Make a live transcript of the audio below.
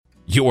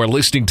You are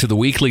listening to the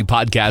weekly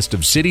podcast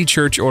of City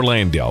Church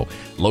Orlando,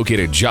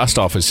 located just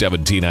off of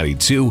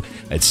 1792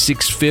 at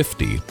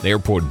 650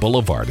 Airport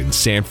Boulevard in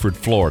Sanford,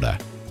 Florida.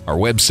 Our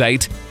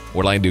website,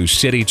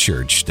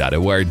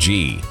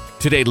 orlandocitychurch.org.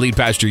 Today, lead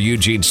pastor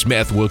Eugene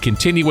Smith will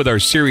continue with our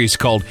series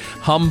called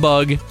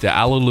Humbug to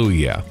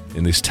Alleluia.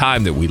 In this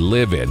time that we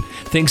live in,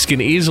 things can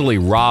easily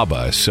rob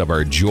us of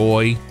our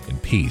joy and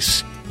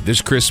peace.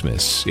 This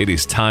Christmas, it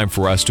is time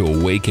for us to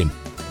awaken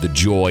the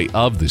joy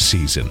of the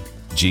season,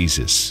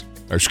 Jesus.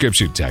 Our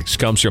scripture text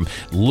comes from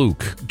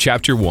Luke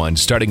chapter 1,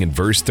 starting in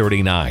verse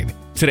 39.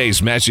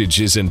 Today's message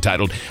is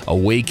entitled,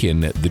 Awaken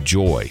the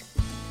Joy.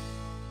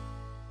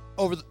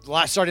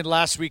 Starting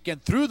last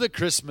weekend through the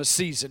Christmas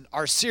season,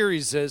 our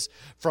series is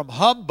From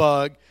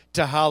Humbug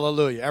to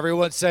Hallelujah.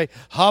 Everyone say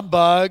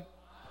humbug.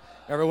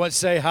 Everyone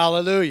say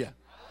hallelujah.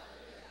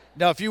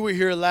 Now, if you were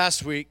here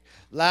last week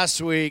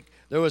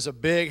there was a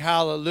big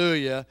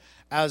hallelujah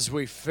as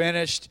we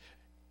finished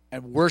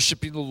and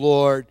worshiping the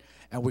Lord,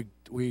 and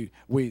we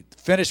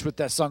finished with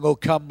that song, Oh,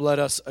 Come, Let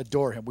Us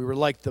Adore Him. We were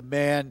like the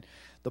man,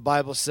 the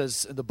Bible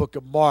says in the book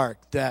of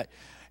Mark, that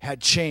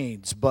had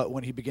chains, but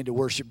when he began to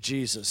worship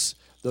Jesus,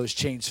 those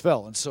chains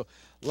fell. And so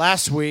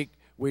last week,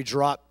 we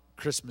dropped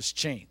Christmas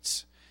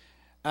chains.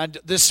 And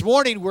this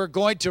morning, we're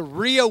going to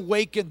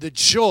reawaken the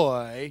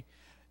joy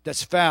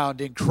that's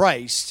found in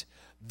Christ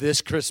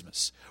this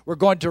Christmas. We're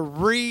going to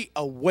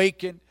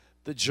reawaken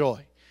the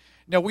joy.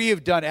 Now, we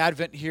have done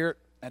Advent here,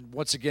 and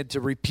once again,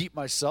 to repeat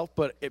myself,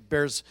 but it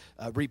bears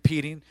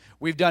repeating.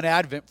 We've done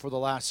Advent for the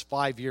last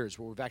 5 years,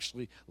 where we've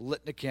actually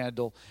lit a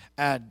candle,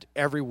 and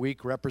every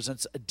week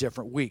represents a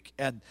different week.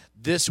 And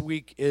this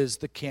week is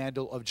the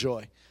candle of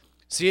joy.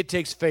 See, it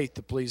takes faith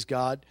to please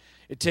God.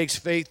 It takes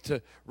faith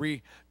to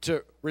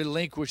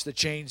relinquish the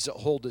chains that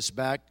hold us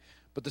back.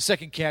 But the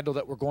second candle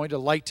that we're going to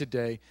light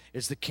today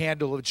is the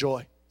candle of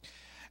joy.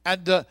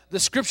 And the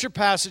scripture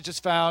passage is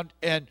found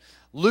in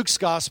Luke's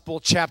Gospel,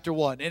 chapter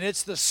 1, and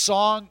it's the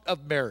Song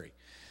of Mary.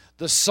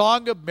 The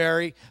Song of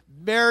Mary.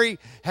 Mary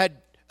had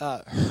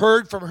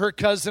heard from her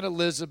cousin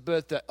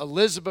Elizabeth that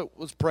Elizabeth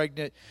was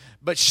pregnant,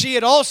 but she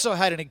had also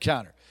had an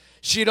encounter.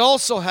 She had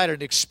also had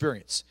an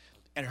experience.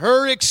 And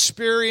her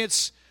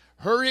experience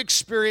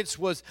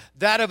was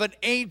that of an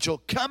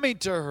angel coming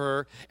to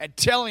her and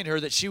telling her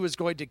that she was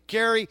going to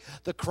carry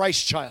the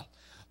Christ child,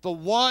 the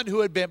one who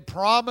had been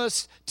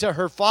promised to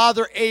her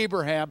father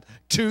Abraham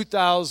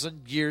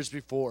 2,000 years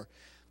before.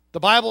 The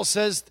Bible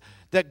says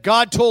that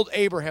God told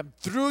Abraham,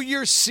 through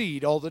your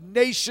seed, all the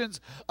nations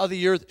of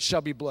the earth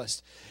shall be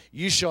blessed.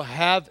 You shall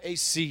have a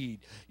seed.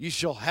 You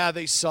shall have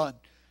a son.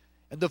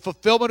 And the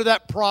fulfillment of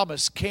that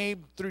promise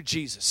came through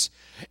Jesus.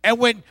 And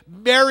when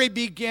Mary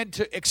began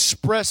to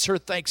express her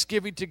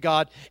thanksgiving to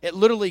God, it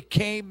literally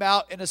came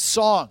out in a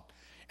song.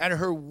 And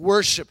her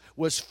worship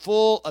was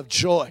full of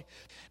joy.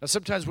 Now,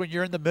 sometimes when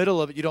you're in the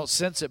middle of it, you don't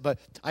sense it, but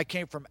I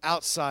came from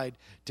outside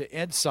to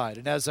inside.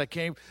 And as I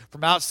came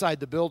from outside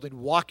the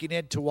building, walking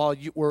into while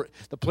you were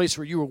the place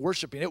where you were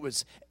worshiping, it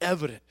was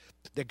evident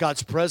that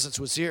God's presence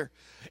was here.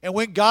 And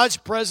when God's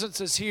presence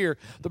is here,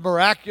 the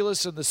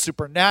miraculous and the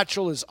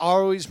supernatural is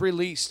always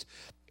released.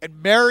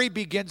 And Mary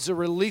begins to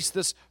release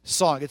this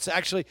song. It's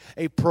actually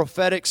a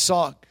prophetic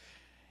song.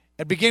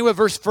 And beginning with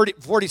verse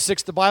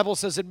 46, the Bible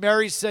says, And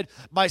Mary said,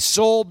 My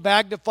soul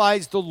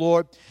magnifies the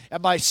Lord,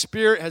 and my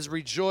spirit has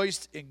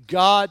rejoiced in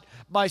God,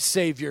 my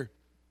Savior.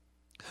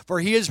 For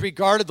he has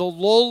regarded the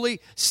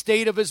lowly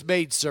state of his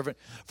maidservant.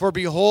 For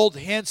behold,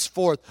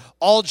 henceforth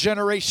all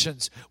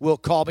generations will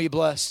call me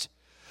blessed.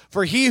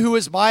 For he who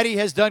is mighty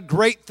has done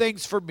great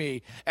things for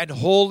me, and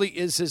holy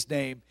is his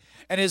name.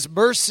 And his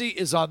mercy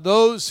is on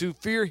those who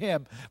fear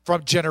him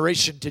from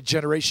generation to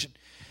generation.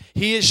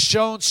 He has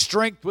shown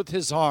strength with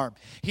his arm.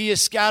 He has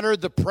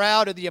scattered the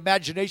proud in the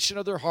imagination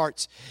of their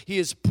hearts. He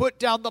has put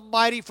down the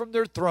mighty from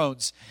their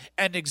thrones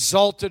and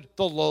exalted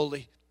the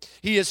lowly.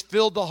 He has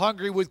filled the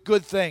hungry with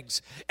good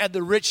things, and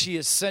the rich he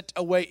has sent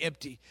away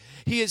empty.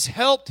 He has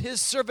helped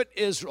his servant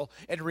Israel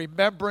in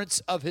remembrance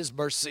of his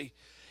mercy.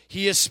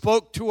 He has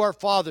spoke to our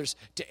fathers,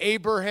 to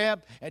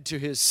Abraham, and to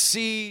his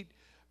seed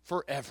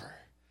forever.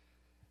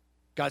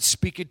 God's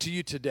speaking to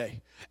you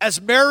today.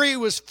 As Mary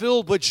was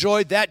filled with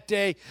joy that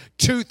day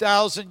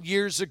 2,000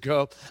 years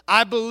ago,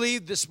 I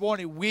believe this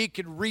morning we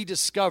can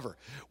rediscover,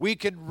 we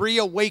can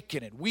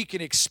reawaken it, we can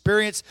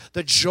experience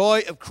the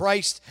joy of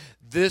Christ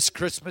this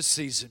Christmas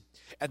season.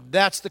 And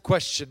that's the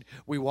question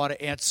we want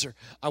to answer.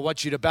 I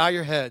want you to bow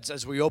your heads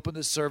as we open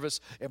this service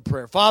in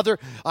prayer. Father,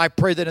 I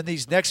pray that in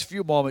these next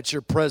few moments,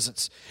 your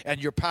presence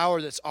and your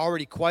power that's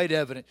already quite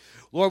evident,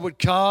 Lord, would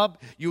come,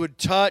 you would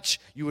touch,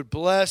 you would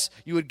bless,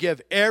 you would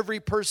give every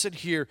person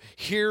here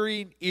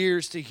hearing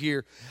ears to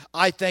hear.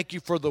 I thank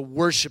you for the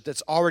worship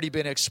that's already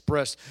been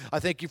expressed. I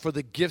thank you for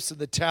the gifts and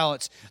the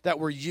talents that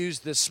were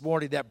used this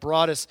morning that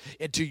brought us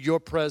into your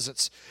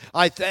presence.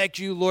 I thank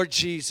you, Lord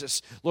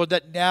Jesus, Lord,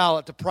 that now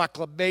at the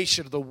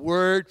proclamation of the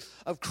word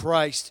of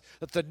Christ,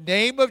 that the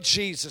name of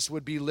Jesus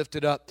would be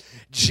lifted up.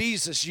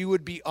 Jesus, you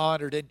would be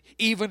honored. And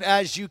even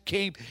as you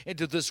came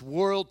into this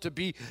world to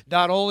be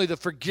not only the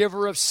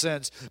forgiver of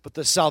sins, but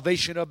the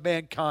salvation of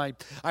mankind,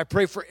 I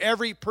pray for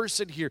every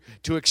person here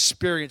to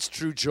experience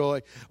true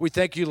joy. We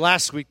thank you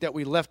last week that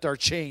we left our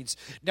chains.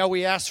 Now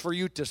we ask for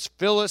you to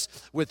fill us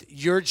with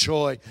your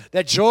joy,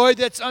 that joy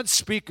that's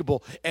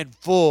unspeakable and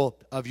full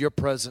of your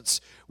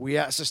presence. We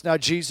ask this now,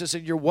 Jesus,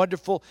 in your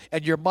wonderful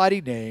and your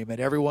mighty name. And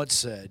everyone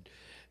said,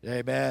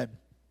 amen.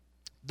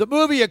 The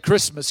movie A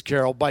Christmas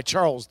Carol by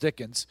Charles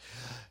Dickens.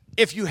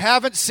 If you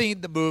haven't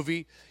seen the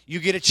movie, you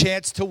get a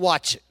chance to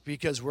watch it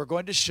because we're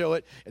going to show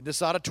it in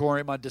this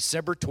auditorium on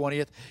December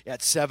 20th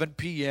at 7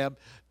 p.m.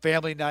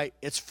 Family night.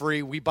 It's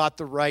free. We bought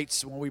the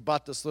rights when we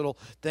bought this little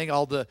thing.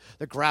 All the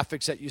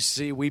graphics that you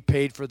see, we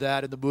paid for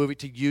that in the movie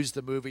to use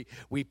the movie.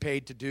 We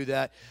paid to do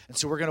that. And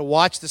so we're going to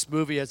watch this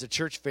movie as a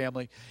church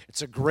family.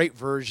 It's a great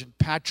version.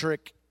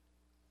 Patrick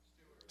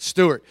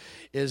Stewart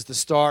is the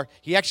star.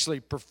 He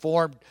actually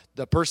performed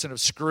the person of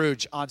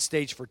Scrooge on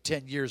stage for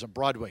 10 years on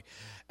Broadway.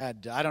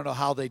 And I don't know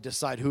how they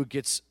decide who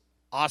gets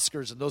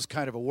Oscars and those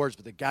kind of awards,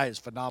 but the guy is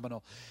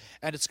phenomenal.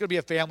 And it's going to be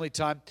a family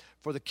time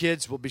for the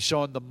kids. We'll be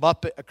showing The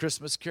Muppet A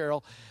Christmas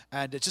Carol.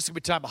 And it's just going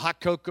to be time of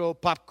hot cocoa,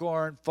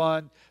 popcorn,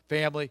 fun,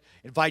 family.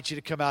 Invite you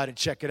to come out and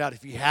check it out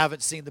if you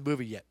haven't seen the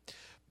movie yet.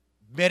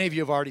 Many of you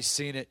have already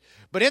seen it.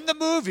 But in the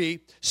movie,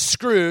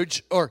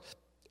 Scrooge, or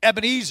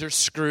Ebenezer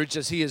Scrooge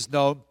as he is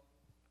known,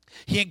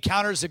 he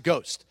encounters a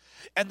ghost.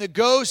 And the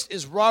ghost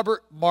is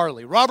Robert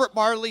Marley. Robert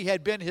Marley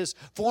had been his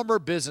former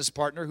business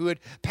partner who had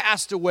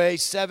passed away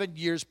 7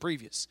 years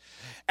previous.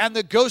 And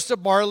the ghost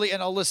of Marley, and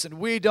now listen,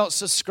 we don't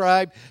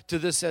subscribe to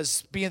this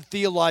as being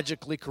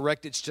theologically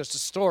correct. It's just a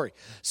story.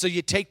 So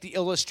you take the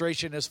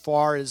illustration as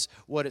far as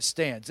what it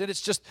stands. And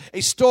it's just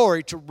a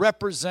story to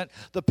represent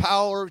the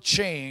power of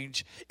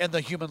change in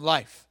the human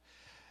life.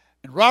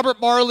 And Robert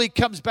Marley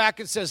comes back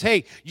and says,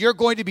 hey, you're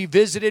going to be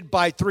visited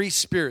by three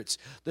spirits.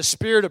 The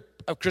spirit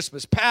of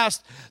Christmas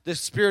past, the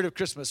spirit of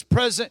Christmas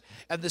present,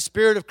 and the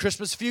spirit of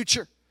Christmas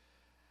future.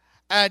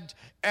 And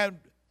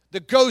the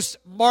ghost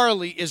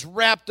Marley is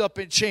wrapped up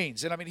in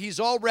chains. And I mean,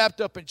 he's all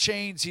wrapped up in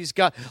chains. He's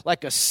got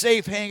like a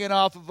safe hanging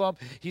off of him.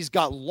 He's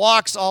got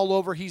locks all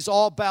over. He's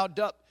all bound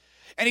up.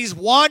 And he's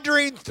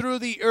wandering through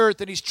the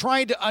earth, and he's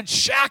trying to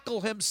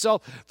unshackle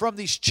himself from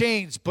these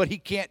chains, but he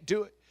can't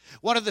do it.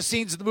 One of the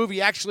scenes in the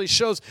movie actually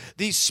shows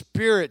these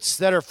spirits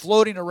that are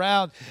floating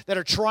around that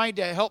are trying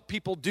to help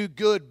people do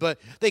good, but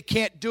they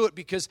can't do it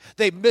because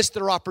they missed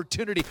their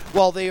opportunity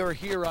while they are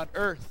here on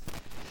earth.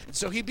 And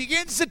so he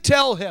begins to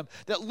tell him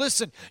that,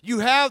 listen, you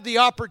have the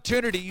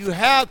opportunity. You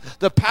have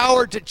the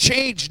power to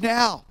change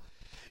now.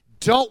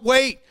 Don't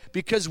wait,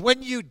 because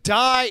when you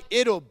die,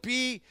 it'll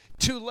be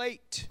too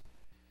late.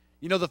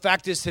 You know, the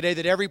fact is today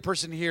that every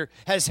person here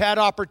has had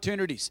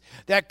opportunities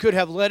that could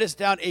have led us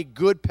down a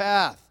good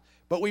path.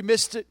 But we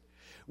missed it.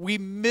 We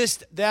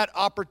missed that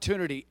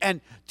opportunity. And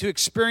to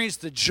experience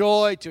the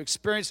joy, to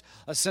experience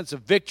a sense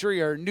of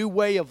victory or a new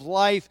way of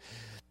life,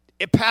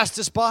 it passed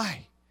us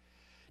by.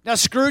 Now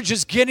Scrooge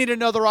is getting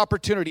another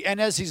opportunity. And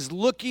as he's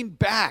looking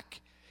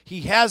back, he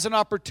has an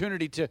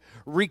opportunity to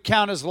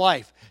recount his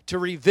life, to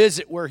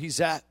revisit where he's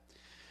at.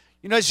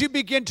 You know, as you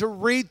begin to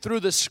read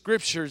through the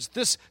scriptures,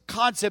 this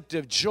concept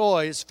of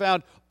joy is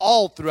found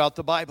all throughout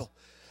the Bible.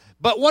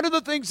 But one of the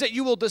things that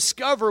you will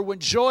discover when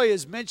joy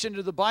is mentioned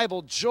in the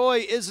Bible,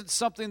 joy isn't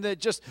something that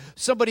just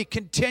somebody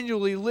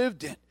continually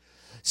lived in.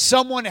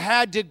 Someone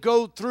had to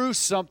go through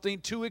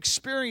something to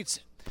experience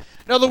it.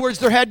 In other words,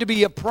 there had to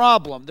be a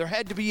problem. There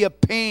had to be a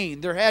pain.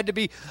 There had to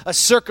be a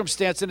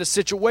circumstance and a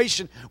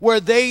situation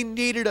where they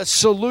needed a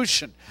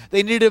solution.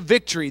 They needed a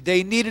victory.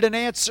 They needed an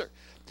answer.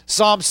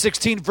 Psalm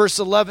 16 verse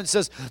 11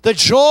 says, the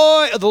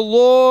joy of the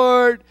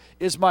Lord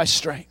is my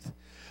strength.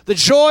 The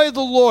joy of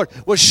the Lord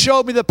will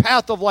show me the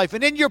path of life.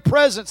 And in your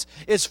presence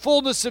is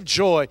fullness of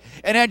joy.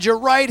 And at your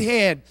right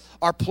hand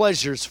are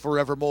pleasures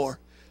forevermore.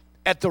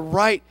 At the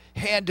right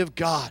hand of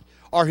God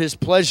are his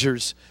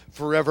pleasures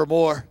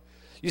forevermore.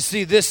 You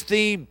see, this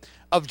theme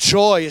of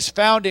joy is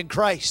found in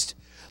Christ.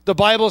 The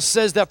Bible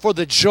says that for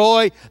the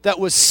joy that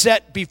was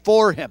set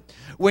before him,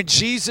 when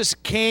Jesus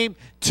came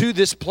to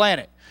this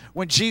planet,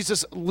 when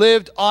Jesus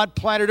lived on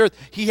planet Earth,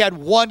 he had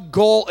one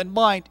goal in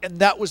mind, and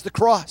that was the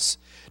cross.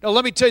 Now,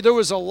 let me tell you, there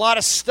was a lot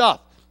of stuff.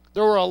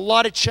 There were a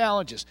lot of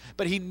challenges,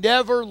 but he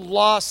never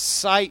lost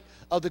sight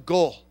of the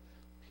goal.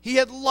 He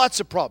had lots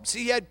of problems.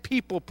 He had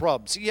people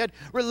problems. He had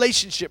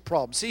relationship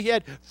problems. He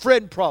had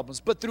friend problems.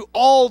 But through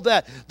all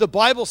that, the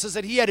Bible says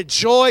that he had a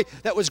joy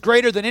that was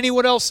greater than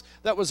anyone else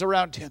that was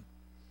around him.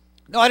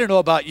 Now, I don't know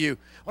about you.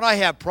 When I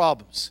have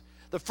problems,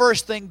 the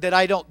first thing that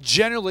I don't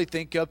generally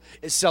think of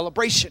is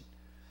celebration.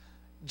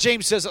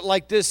 James says it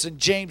like this in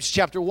James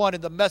chapter 1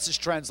 in the Message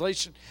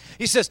translation.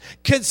 He says,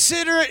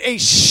 consider it a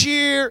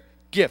sheer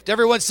gift.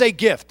 Everyone say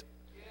gift.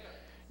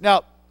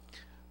 Now,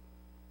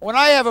 when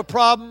I have a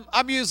problem,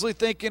 I'm usually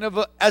thinking of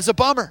it as a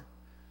bummer.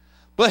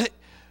 But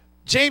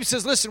James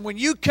says, listen, when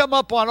you come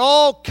up on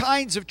all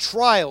kinds of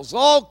trials,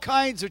 all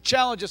kinds of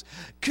challenges,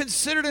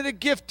 consider it a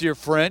gift, dear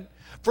friend.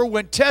 For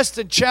when tests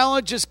and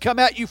challenges come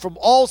at you from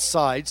all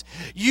sides,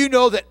 you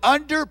know that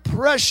under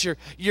pressure,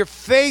 your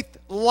faith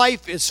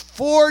life is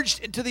forged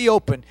into the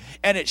open,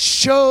 and it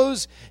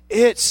shows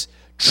its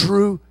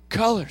true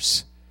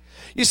colors.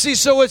 You see,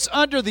 so it's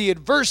under the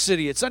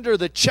adversity, it's under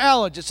the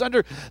challenge, it's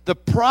under the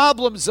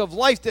problems of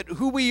life that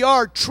who we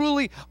are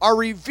truly are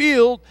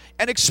revealed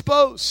and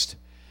exposed.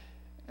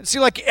 And see,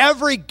 like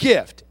every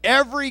gift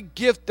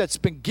that's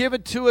been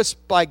given to us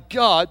by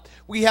God,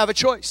 we have a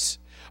choice.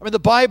 I mean, the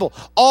Bible,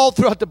 all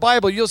throughout the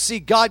Bible, you'll see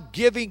God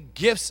giving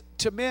gifts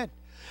to men.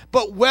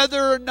 But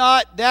whether or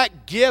not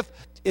that gift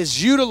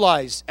is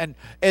utilized and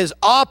is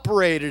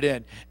operated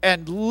in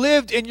and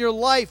lived in your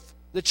life,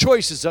 the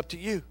choice is up to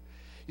you.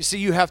 You see,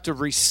 you have to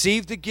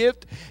receive the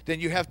gift, then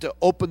you have to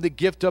open the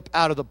gift up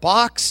out of the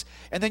box,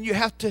 and then you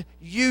have to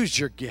use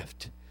your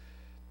gift.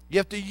 You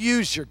have to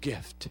use your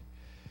gift.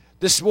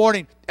 This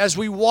morning, as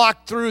we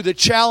walk through the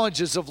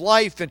challenges of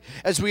life and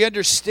as we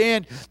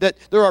understand that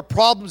there are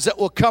problems that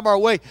will come our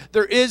way,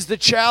 there is the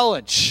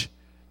challenge.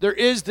 There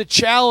is the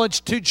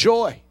challenge to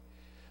joy.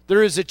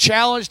 There is a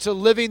challenge to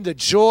living the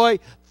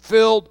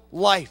joy-filled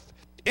life.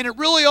 And it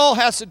really all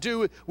has to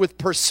do with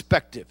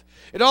perspective.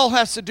 It all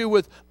has to do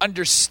with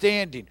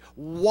understanding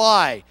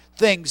why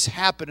things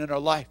happen in our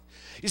life.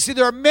 You see,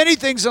 there are many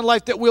things in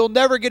life that we'll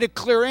never get a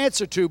clear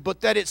answer to, but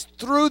that it's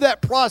through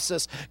that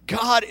process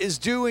God is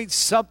doing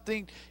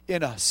something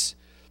in us.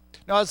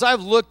 Now, as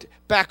I've looked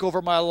back over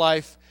my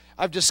life,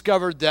 I've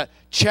discovered that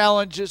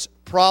challenges,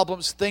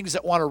 problems, things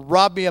that want to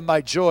rob me of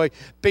my joy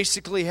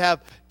basically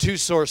have two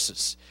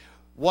sources.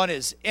 One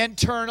is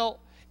internal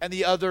and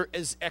the other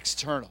is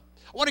external.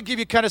 I want to give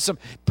you kind of some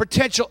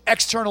potential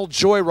external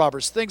joy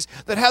robbers, things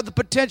that have the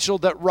potential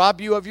that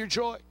rob you of your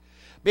joy.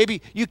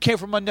 Maybe you came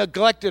from a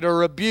neglected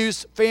or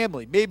abused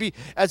family. Maybe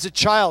as a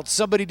child,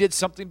 somebody did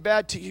something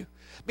bad to you.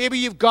 Maybe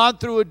you've gone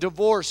through a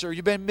divorce or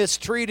you've been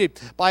mistreated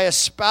by a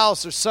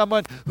spouse or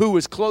someone who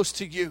was close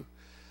to you.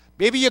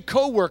 Maybe a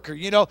coworker,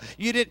 you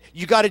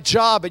got a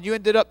job and you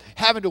ended up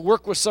having to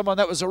work with someone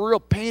that was a real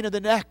pain in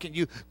the neck and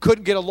you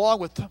couldn't get along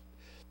with them.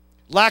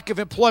 Lack of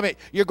employment.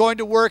 You're going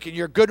to work and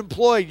you're a good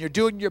employee and you're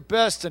doing your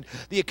best and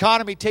the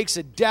economy takes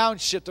a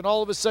downshift and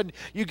all of a sudden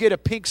you get a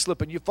pink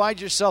slip and you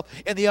find yourself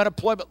in the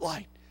unemployment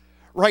line.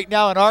 Right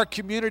now in our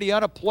community,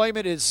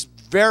 unemployment is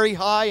very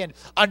high and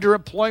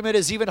underemployment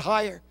is even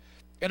higher.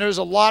 And there's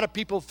a lot of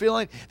people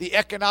feeling the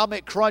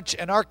economic crunch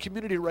in our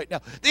community right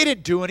now. They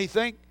didn't do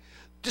anything,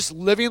 just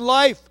living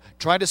life,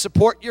 trying to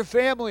support your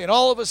family. And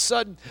all of a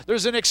sudden,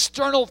 there's an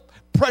external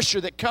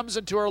pressure that comes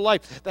into our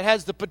life that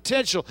has the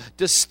potential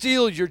to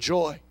steal your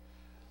joy.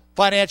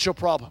 Financial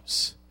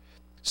problems.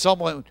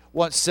 Someone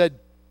once said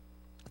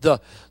that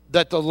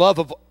the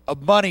love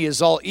of money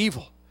is all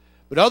evil.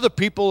 But other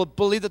people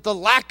believe that the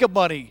lack of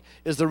money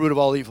is the root of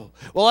all evil.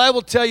 Well, I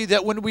will tell you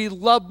that when we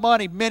love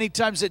money, many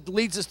times it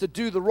leads us to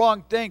do the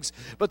wrong things.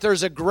 But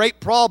there's a great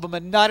problem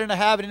in not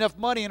having enough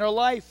money in our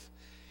life.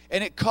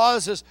 And it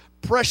causes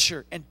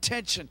pressure and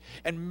tension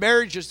and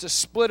marriages to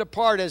split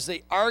apart as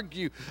they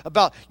argue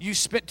about you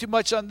spent too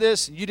much on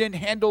this and you didn't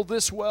handle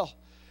this well.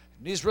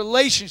 And these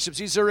relationships,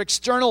 these are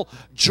external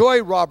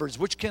joy robbers,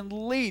 which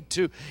can lead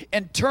to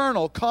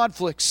internal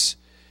conflicts.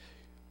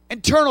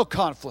 Internal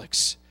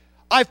conflicts.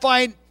 I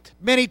find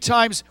many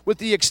times with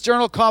the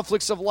external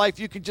conflicts of life,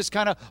 you can just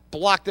kind of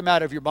block them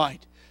out of your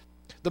mind.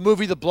 The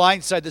movie The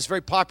Blind Side that's very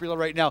popular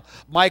right now,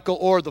 Michael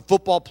Orr, the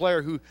football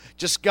player who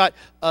just got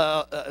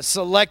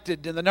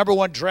selected in the number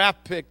 1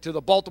 draft pick to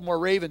the Baltimore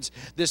Ravens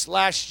this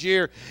last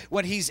year,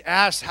 when he's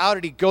asked how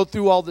did he go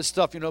through all this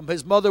stuff.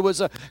 His mother was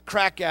a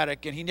crack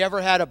addict and he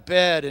never had a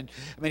bed and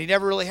he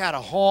never really had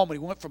a home and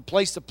he went from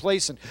place to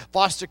place and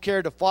foster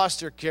care to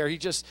foster care.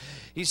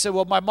 He said,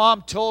 well, my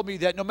mom told me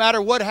that no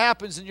matter what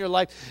happens in your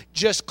life,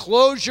 just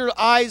close your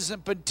eyes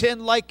and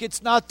pretend like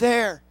it's not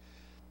there.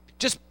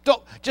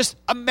 Just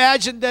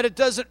imagine that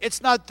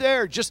it's not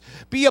there. Just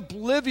be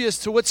oblivious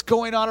to what's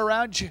going on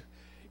around you.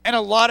 And a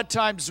lot of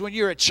times when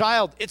you're a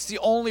child, it's the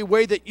only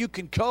way that you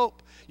can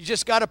cope. You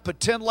just got to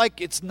pretend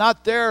like it's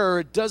not there or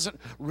it doesn't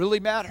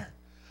really matter.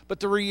 But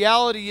the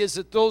reality is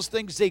that those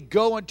things, they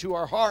go into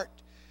our heart.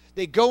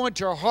 They go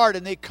into our heart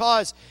and they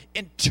cause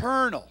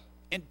internal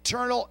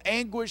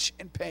anguish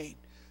and pain.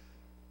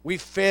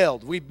 We've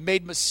failed. We've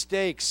made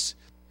mistakes.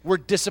 We're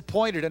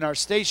disappointed in our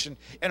station,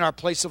 in our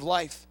place of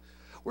life.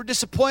 We're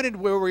disappointed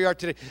where we are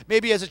today.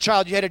 Maybe as a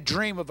child you had a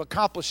dream of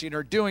accomplishing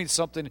or doing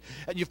something,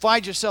 and you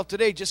find yourself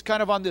today just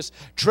kind of on this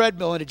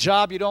treadmill in a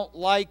job you don't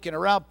like and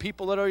around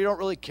people that you don't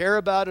really care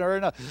about or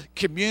in a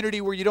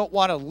community where you don't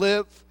want to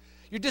live.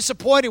 You're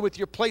disappointed with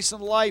your place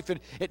in life, and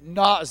it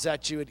gnaws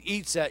at you, it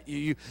eats at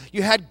you.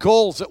 You had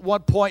goals at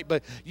one point,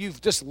 but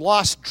you've just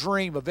lost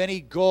dream of any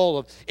goal,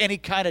 of any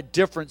kind of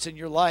difference in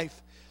your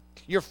life.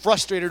 You're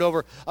frustrated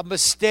over a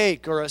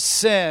mistake or a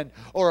sin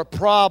or a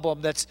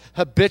problem that's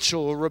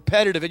habitual or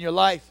repetitive in your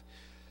life.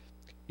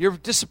 You're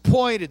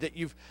disappointed that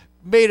you've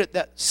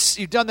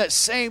you've done that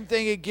same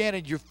thing again,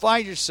 and you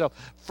find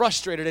yourself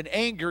frustrated and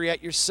angry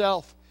at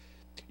yourself.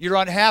 You're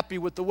unhappy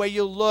with the way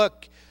you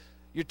look.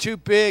 You're too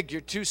big, you're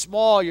too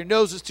small, your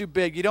nose is too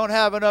big, you don't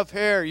have enough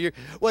hair,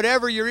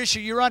 whatever your issue,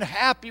 you're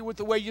unhappy with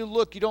the way you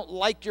look, you don't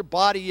like your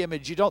body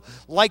image, you don't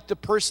like the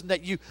person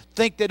that you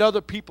think that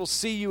other people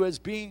see you as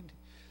being.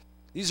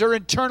 These are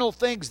internal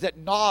things that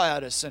gnaw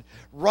at us and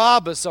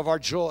rob us of our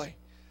joy.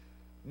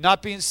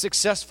 Not being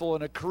successful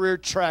in a career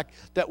track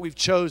that we've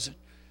chosen,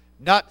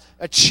 not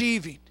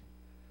achieving.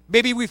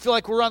 Maybe we feel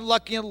like we're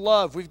unlucky in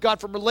love. We've gone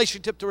from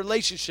relationship to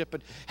relationship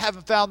and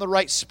haven't found the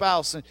right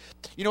spouse. And,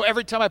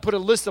 every time I put a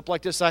list up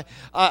like this, I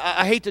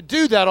hate to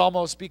do that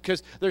almost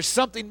because there's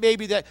something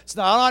maybe that's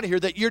not on here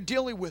that you're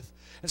dealing with.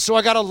 And so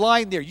I got a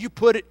line there. You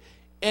put it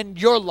in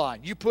your line.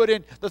 You put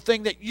in the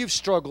thing that you've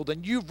struggled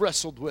and you've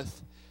wrestled with.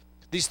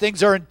 These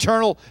things are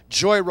internal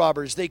joy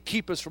robbers. They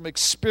keep us from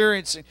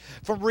experiencing,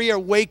 from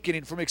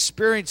reawakening, from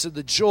experiencing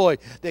the joy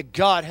that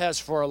God has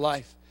for our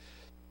life.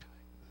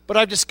 But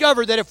I've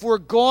discovered that if we're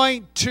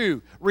going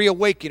to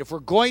reawaken, if we're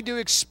going to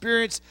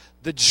experience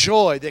the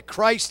joy that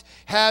Christ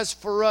has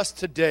for us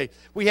today,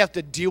 we have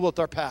to deal with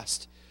our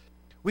past.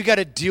 We got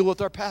to deal with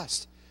our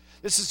past.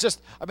 This is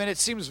just, it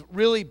seems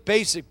really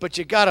basic, but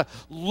you got to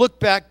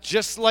look back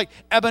just like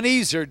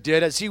Ebenezer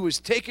did as he was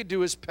taken to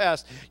his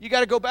past. You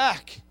got to go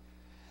back.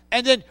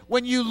 And then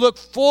when you look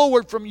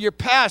forward from your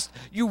past,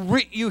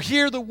 you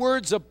hear the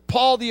words of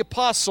Paul the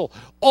Apostle,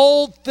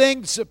 old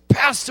things have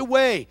passed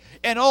away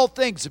and all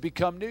things have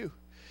become new.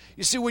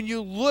 You see, when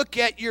you look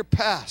at your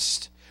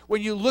past,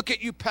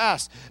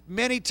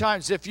 many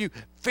times if you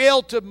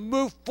fail to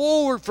move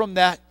forward from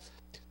that,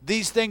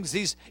 these things,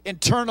 these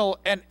internal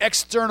and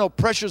external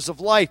pressures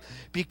of life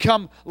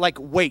become like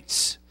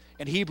weights.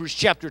 In Hebrews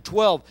chapter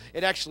 12,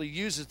 it actually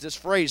uses this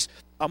phrase,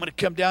 I'm going to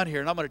come down here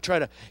and I'm going to try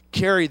to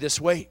carry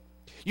this weight.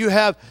 You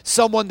have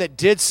someone that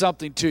did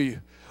something to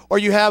you, or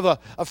you have a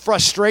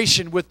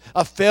frustration with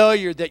a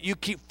failure that you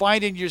keep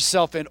finding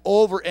yourself in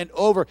over and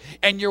over,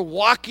 and you're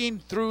walking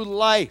through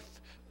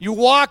life. You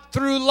walk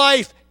through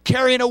life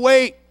carrying a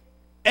weight,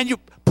 and you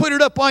put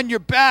it up on your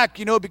back,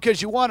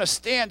 because you want to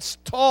stand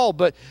tall.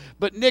 But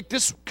Nick,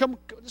 just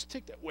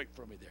take that weight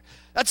from me there.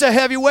 That's a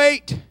heavy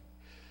weight.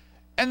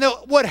 And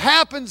what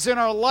happens in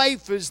our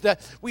life is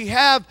that we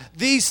have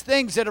these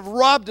things that have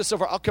robbed us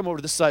of our... I'll come over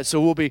to this side so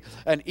we'll be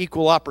an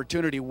equal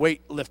opportunity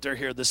weightlifter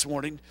here this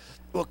morning.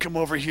 We'll come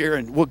over here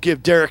and we'll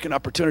give Derek an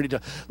opportunity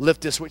to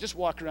lift this weight. Just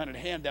walk around and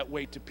hand that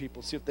weight to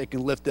people. See if they can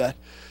lift that.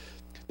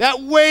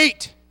 That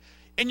weight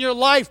in your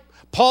life,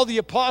 Paul the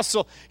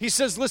Apostle, he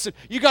says, listen,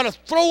 you got to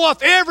throw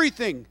off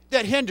everything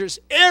that hinders,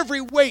 every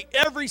weight,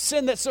 every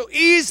sin that so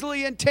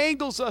easily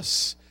entangles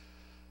us.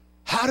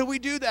 How do we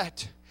do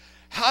that?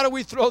 How do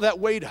we throw that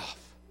weight off?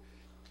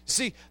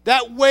 See,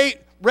 that weight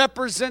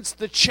represents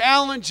the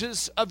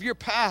challenges of your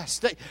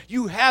past that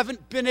you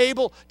haven't been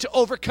able to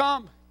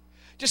overcome.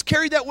 Just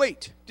carry that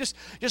weight. Just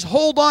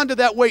hold on to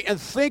that weight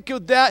and think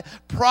of that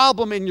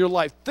problem in your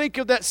life. Think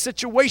of that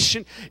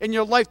situation in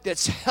your life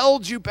that's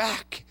held you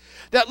back.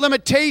 That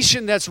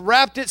limitation that's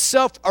wrapped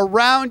itself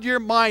around your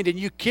mind and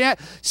you can't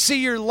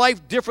see your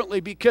life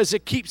differently because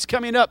it keeps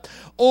coming up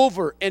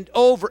over and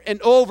over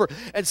and over.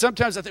 And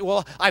sometimes I think,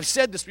 well, I've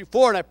said this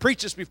before and I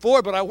preached this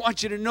before, but I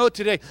want you to know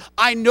today,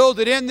 I know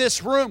that in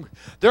this room,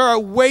 there are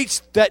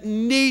weights that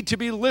need to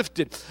be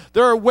lifted.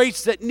 There are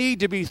weights that need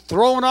to be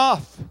thrown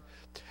off.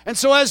 And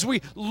so as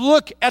we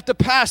look at the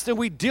past and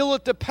we deal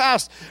with the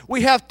past,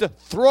 we have to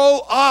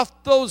throw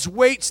off those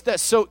weights that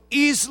so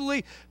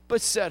easily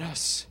beset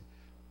us.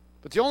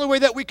 But the only way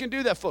that we can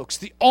do that, folks,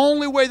 the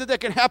only way that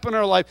can happen in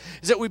our life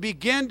is that we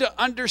begin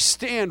to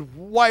understand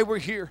why we're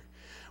here.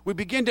 We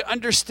begin to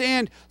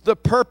understand the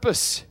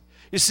purpose.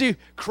 You see,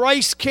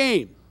 Christ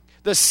came,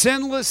 the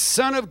sinless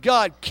Son of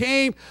God,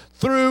 came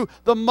through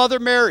the Mother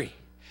Mary.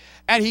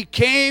 And he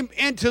came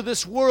into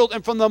this world,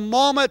 and from the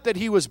moment that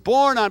he was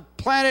born on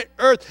planet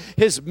Earth,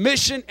 his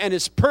mission and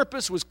his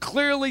purpose was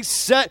clearly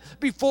set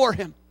before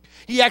him.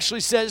 He actually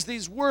says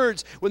these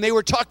words when they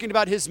were talking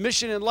about his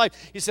mission in life.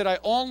 He said, I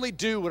only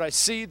do what I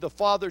see the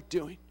Father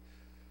doing.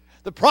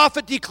 The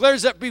prophet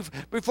declares that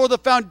before the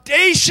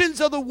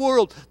foundations of the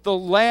world, the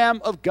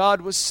Lamb of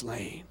God was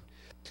slain.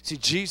 See,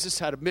 Jesus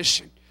had a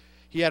mission.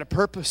 He had a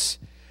purpose.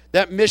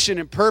 That mission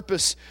and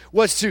purpose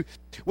was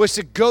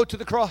to go to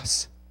the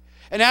cross.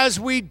 And as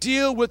we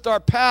deal with our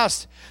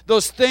past,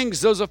 those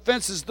things, those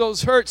offenses,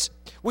 those hurts,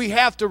 we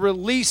have to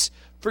release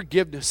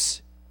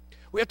forgiveness.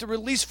 We have to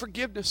release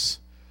forgiveness.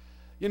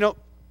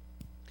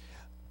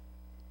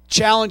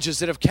 Challenges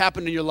that have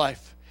happened in your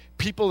life,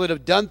 people that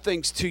have done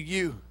things to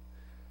you.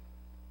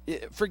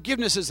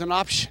 Forgiveness is an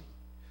option.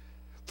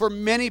 For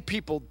many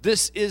people,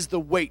 this is the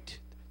weight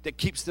that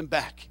keeps them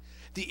back.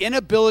 The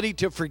inability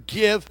to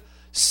forgive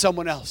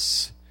someone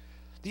else.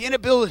 The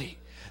inability.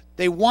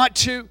 They want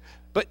to,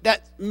 but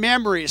that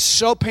memory is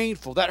so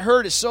painful. That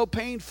hurt is so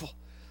painful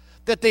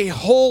that they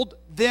hold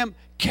them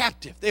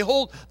captive. They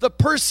hold the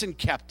person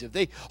captive.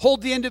 They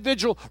hold the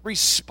individual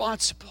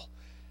responsible.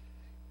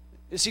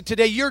 You see,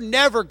 today you're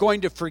never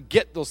going to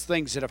forget those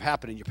things that have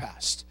happened in your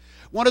past.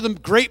 One of the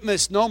great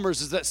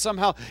misnomers is that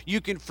somehow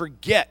you can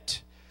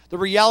forget. The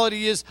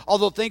reality is,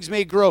 although things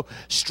may grow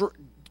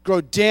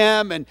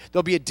dim and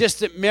there'll be a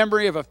distant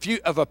memory of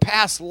a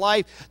past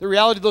life, the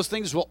reality of those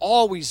things will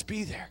always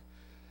be there.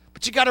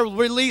 But you got to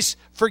release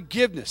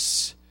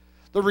forgiveness,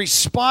 the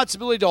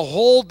responsibility to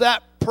hold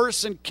that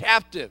person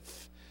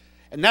captive.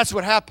 And that's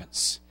what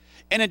happens.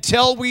 And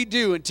until we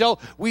deal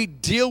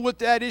with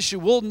that issue,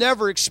 we'll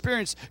never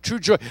experience true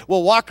joy.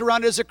 We'll walk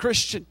around as a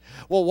Christian.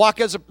 We'll walk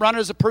around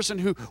as a person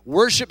who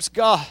worships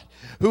God,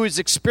 who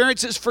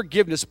experiences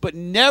forgiveness, but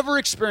never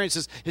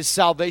experiences his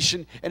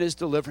salvation and his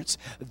deliverance.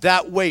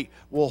 That weight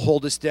will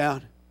hold us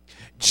down.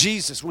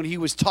 Jesus, when he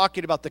was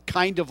talking about the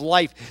kind of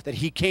life that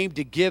he came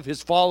to give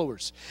his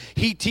followers,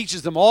 he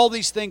teaches them all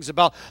these things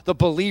about the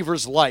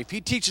believer's life. He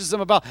teaches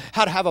them about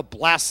how to have a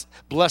blessed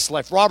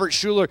life. Robert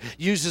Schuller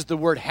uses the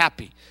word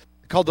happy,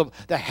 called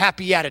the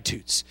happy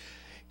attitudes.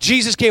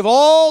 Jesus gave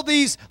all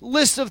these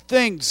lists of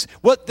things,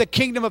 what the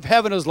kingdom of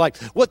heaven is like,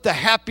 what the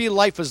happy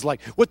life is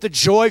like, what the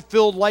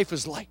joy-filled life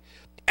is like.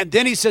 And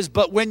then he says,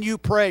 but when you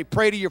pray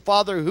to your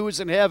Father who is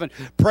in heaven.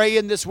 Pray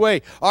in this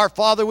way. Our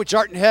Father which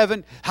art in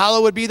heaven,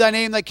 hallowed be thy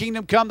name, thy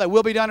kingdom come, thy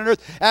will be done on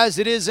earth as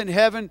it is in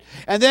heaven.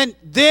 And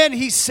then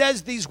he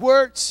says these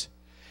words.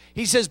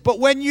 He says, but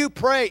when you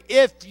pray,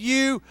 if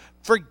you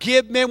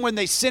forgive men when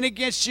they sin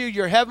against you,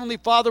 your heavenly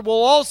Father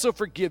will also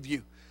forgive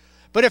you.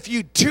 But if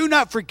you do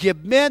not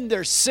forgive men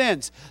their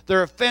sins,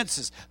 their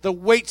offenses, the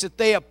weights that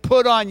they have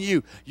put on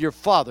you, your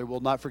Father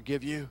will not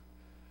forgive you.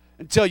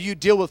 Until you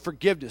deal with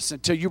forgiveness,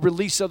 until you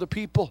release other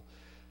people,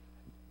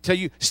 until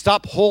you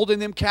stop holding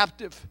them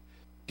captive,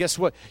 guess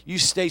what? You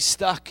stay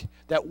stuck.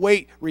 That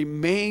weight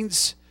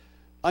remains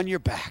on your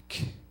back.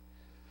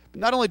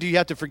 But not only do you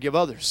have to forgive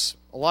others,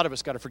 a lot of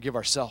us got to forgive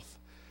ourselves.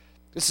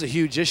 This is a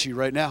huge issue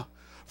right now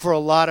for a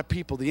lot of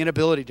people, the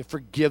inability to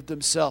forgive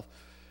themselves.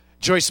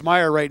 Joyce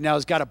Meyer right now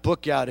has got a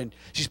book out, and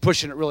she's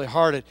pushing it really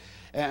hard.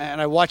 And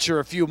I watched her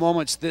a few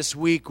moments this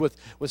week with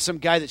some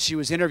guy that she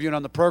was interviewing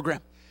on the program.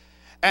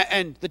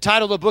 And the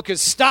title of the book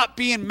is Stop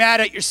Being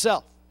Mad at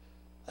Yourself.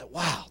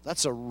 Wow,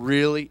 that's a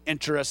really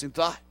interesting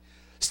thought.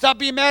 Stop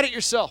being mad at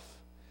yourself.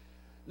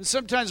 And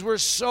sometimes we're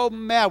so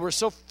mad, we're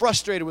so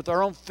frustrated with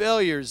our own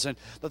failures and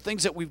the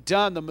things that we've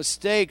done, the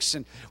mistakes,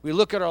 and we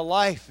look at our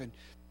life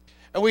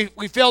and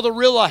we fail to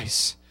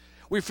realize,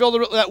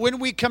 that when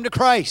we come to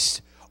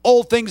Christ,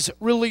 old things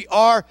really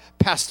are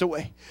passed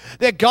away.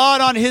 That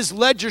God on his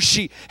ledger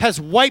sheet has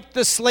wiped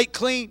the slate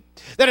clean.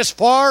 That as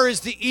far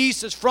as the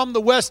east is from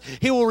the west,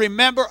 he will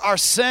remember our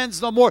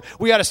sins no more.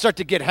 We got to start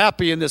to get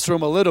happy in this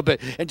room a little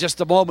bit in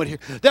just a moment here.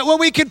 That when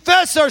we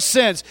confess our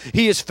sins,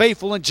 he is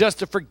faithful and just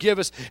to forgive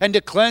us and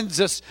to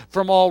cleanse us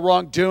from all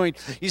wrongdoing.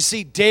 You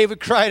see, David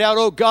cried out,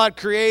 "Oh God,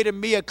 create in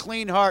me a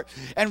clean heart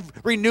and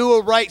renew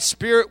a right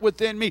spirit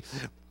within me."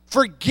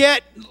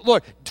 Forget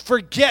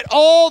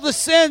all the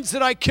sins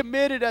that I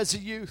committed as a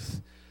youth.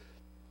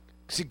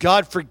 See,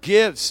 God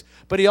forgives,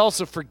 but he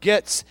also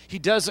forgets. He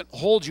doesn't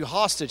hold you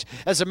hostage.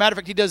 As a matter of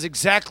fact, he does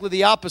exactly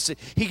the opposite.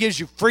 He gives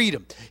you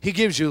freedom. He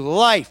gives you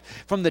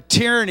life from the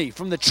tyranny,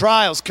 from the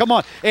trials. Come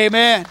on,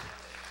 amen.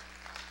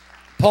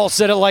 Paul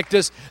said it like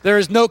this: there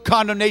is no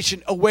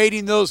condemnation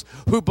awaiting those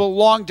who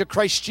belong to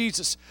Christ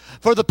Jesus.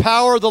 For the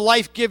power of the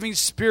life-giving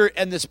Spirit,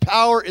 and this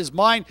power is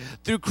mine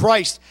through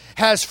Christ,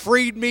 has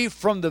freed me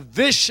from the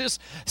vicious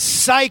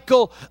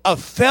cycle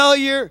of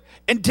failure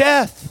and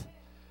death.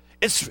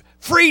 It's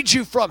freed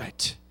you from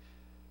it.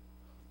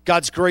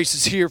 God's grace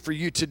is here for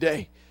you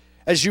today.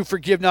 As you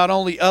forgive not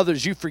only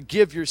others, you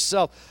forgive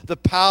yourself. The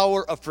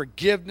power of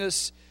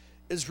forgiveness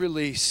is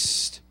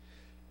released.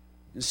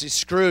 You see,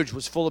 Scrooge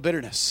was full of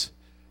bitterness.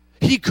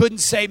 He couldn't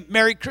say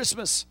Merry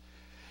Christmas.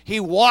 He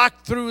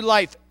walked through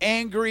life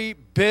angry,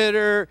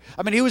 bitter.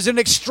 He was an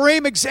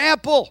extreme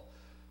example.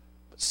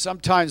 But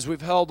sometimes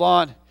we've held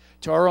on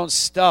to our own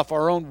stuff,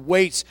 our own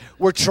weights.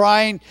 We're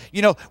trying,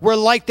 we're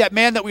like that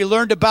man that we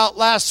learned about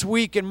last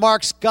week in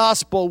Mark's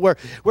gospel where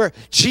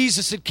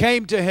Jesus had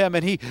came to him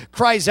and he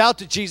cries out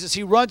to Jesus.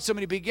 He runs to him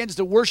and he begins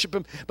to worship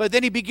him, but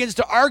then he begins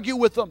to argue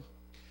with him.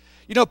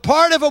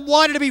 Part of him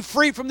wanted to be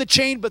free from the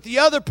chain, but the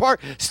other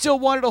part still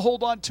wanted to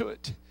hold on to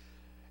it.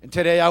 And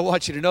today I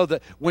want you to know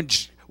that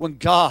when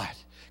God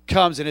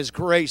comes in his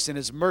grace and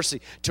his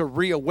mercy to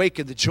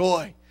reawaken the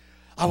joy,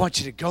 I want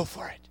you to go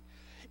for it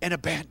in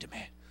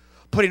abandonment,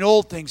 putting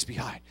old things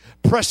behind,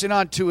 pressing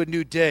on to a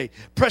new day,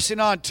 pressing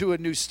on to a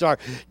new start.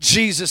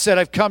 Jesus said,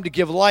 I've come to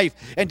give life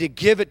and to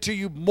give it to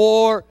you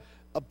more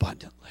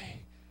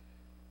abundantly.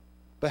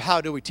 But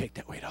how do we take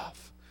that weight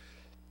off?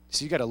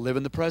 So you got to live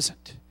in the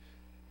present.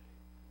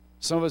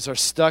 Some of us are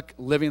stuck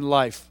living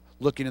life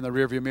looking in the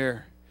rearview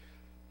mirror.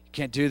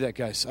 Can't do that,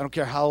 guys. I don't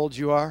care how old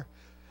you are.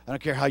 I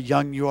don't care how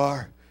young you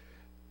are.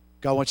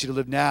 God wants you to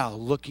live now,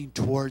 looking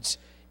towards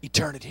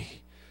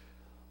eternity,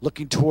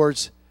 looking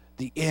towards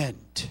the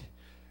end,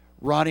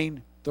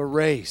 running the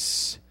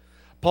race.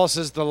 Paul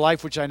says, the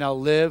life which I now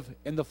live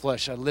in the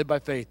flesh, I live by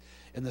faith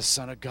in the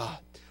Son of God,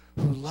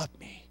 who loved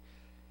me,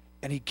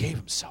 and he gave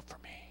himself for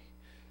me.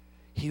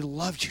 He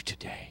loved you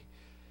today.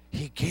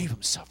 He gave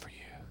himself for you.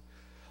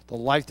 The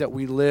life that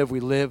we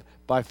live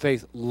by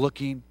faith,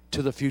 looking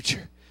to the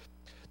future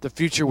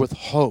with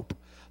hope,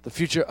 the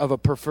future of a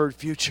preferred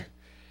future.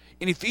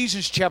 In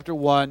Ephesians chapter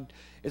 1,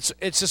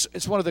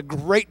 it's one of the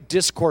great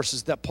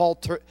discourses that Paul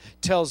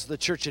tells the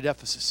church at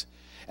Ephesus.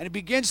 And he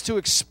begins to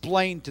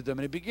explain to them,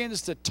 and he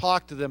begins to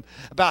talk to them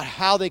about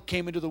how they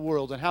came into the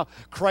world and how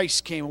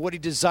Christ came and what he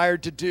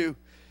desired to do.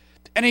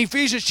 And in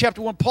Ephesians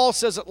chapter 1, Paul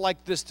says it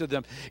like this to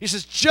them. He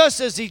says, just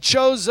as he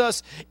chose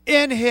us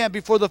in him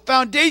before the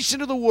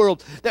foundation of the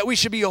world, that we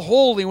should be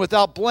holy and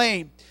without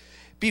blame,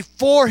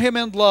 before him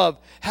in love,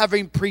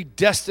 having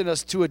predestined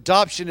us to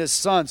adoption as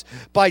sons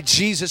by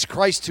Jesus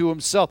Christ to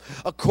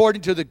himself,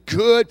 according to the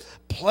good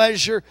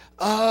pleasure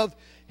of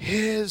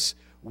his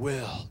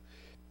will.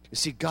 You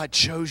see, God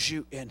chose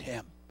you in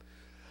him.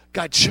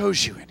 God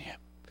chose you in him.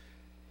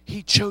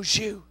 He chose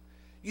you.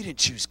 You didn't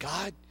choose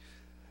God.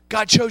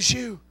 God chose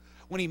you.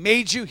 When he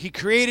made you, he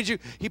created you,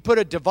 he put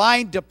a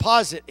divine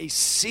deposit, a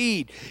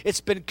seed.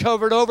 It's been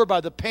covered over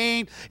by the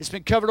pain. It's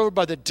been covered over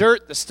by the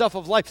dirt, the stuff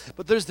of life.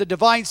 But there's the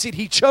divine seed.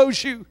 He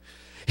chose you.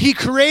 He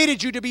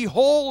created you to be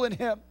whole in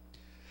him.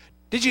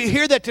 Did you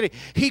hear that today?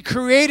 He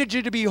created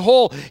you to be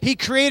whole. He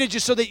created you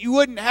so that you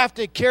wouldn't have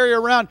to carry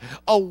around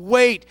a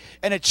weight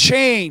and a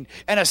chain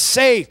and a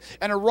safe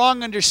and a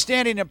wrong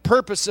understanding and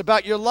purpose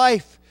about your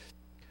life.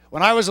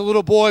 When I was a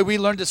little boy, we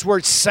learned this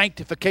word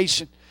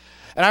sanctification.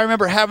 And I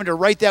remember having to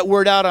write that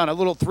word out on a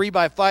little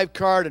 3x5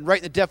 card and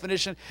write the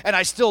definition, and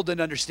I still didn't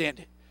understand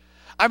it.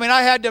 I mean,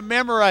 I had to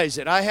memorize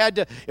it.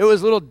 It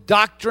was a little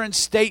doctrine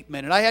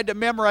statement, and I had to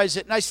memorize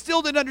it, and I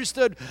still didn't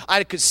understand.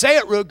 I could say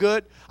it real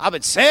good. I've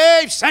been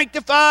saved,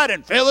 sanctified,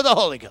 and filled with the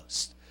Holy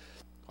Ghost.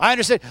 I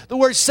understand the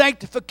word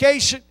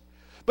sanctification,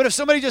 but if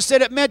somebody just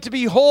said it meant to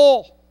be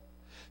whole,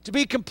 to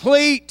be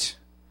complete,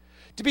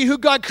 to be who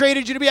God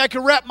created you to be, I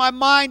could wrap my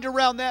mind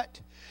around that.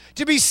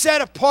 To be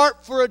set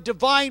apart for a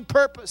divine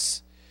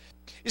purpose.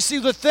 You see,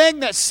 the thing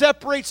that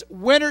separates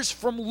winners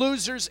from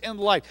losers in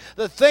life,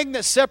 the thing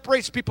that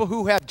separates people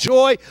who have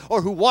joy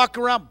or who walk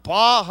around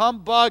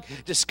humbug,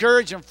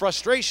 discouraged, and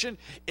frustration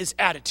is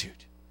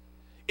attitude.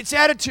 It's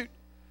attitude.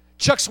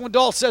 Chuck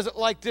Swindoll says it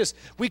like this: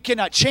 we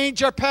cannot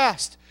change our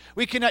past.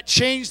 We cannot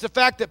change the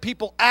fact that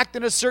people act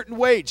in a certain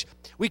way.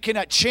 We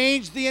cannot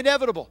change the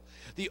inevitable.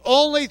 The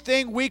only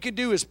thing we can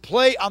do is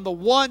play on the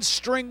one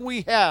string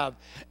we have,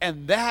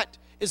 and that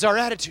is our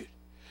attitude.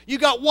 You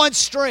got one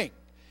string.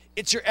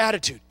 It's your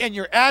attitude. And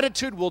your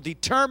attitude will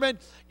determine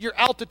your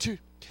altitude.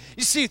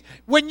 You see,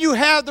 when you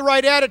have the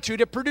right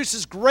attitude, it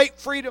produces great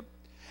freedom.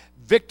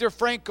 Viktor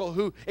Frankl,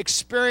 who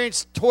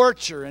experienced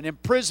torture and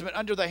imprisonment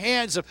under the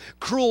hands of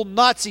cruel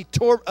Nazi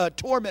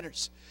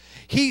tormentors,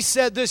 he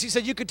said this. He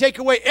said, you can take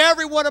away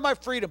every one of my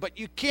freedom, but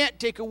you can't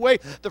take away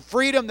the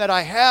freedom that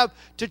I have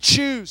to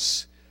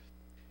choose.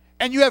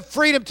 And you have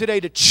freedom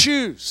today to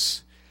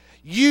choose.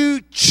 You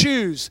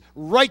choose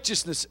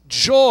righteousness,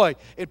 joy,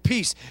 and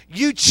peace.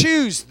 You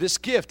choose this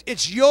gift.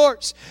 It's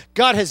yours.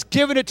 God has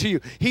given it to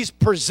you. He's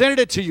presented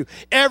it to you.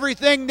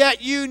 Everything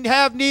that you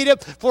have need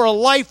of for a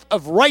life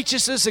of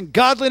righteousness and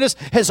godliness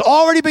has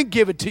already been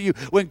given to you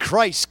when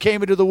Christ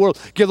came into the world.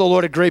 Give the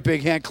Lord a great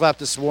big hand clap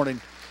this morning.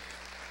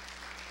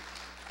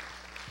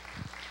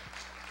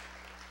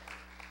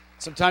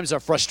 Sometimes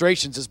our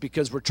frustrations is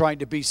because we're trying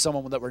to be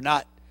someone that we're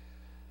not.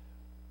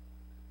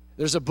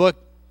 There's a book.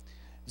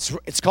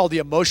 It's called The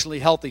Emotionally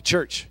Healthy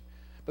Church.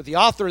 But the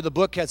author of the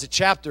book has a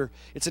chapter.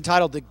 It's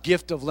entitled The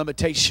Gift of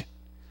Limitation.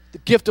 The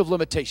Gift of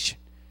Limitation.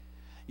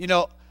 You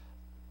know,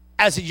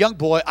 as a young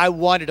boy, I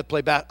wanted to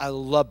play I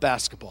love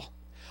basketball.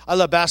 I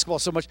love basketball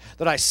so much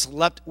that I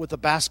slept with a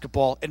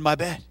basketball in my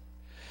bed.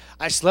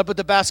 I slept with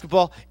the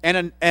basketball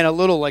and a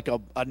little like a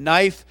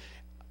knife.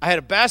 I had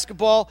a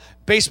basketball,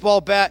 baseball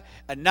bat,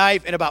 a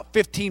knife, and about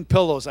 15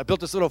 pillows. I built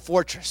this little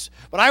fortress.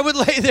 But I would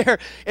lay there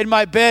in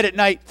my bed at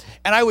night,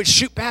 and I would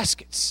shoot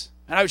baskets.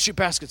 And I would shoot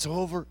baskets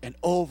over and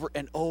over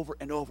and over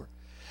and over.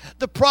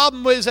 The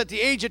problem was at the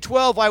age of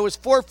 12, I was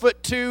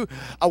 4'2",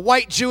 a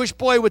white Jewish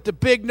boy with the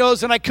big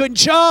nose, and I couldn't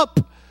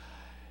jump.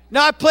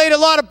 Now, I played a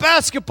lot of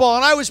basketball,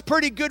 and I was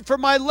pretty good for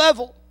my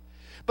level.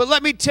 But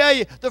let me tell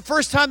you, the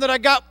first time that I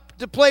got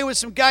to play with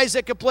some guys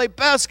that could play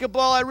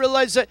basketball, I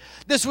realized that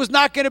this was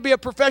not going to be a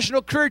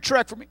professional career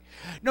track for me.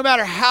 No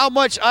matter how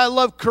much I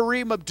loved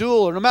Kareem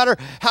Abdul, or no matter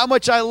how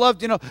much I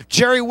loved,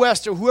 Jerry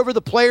West, or whoever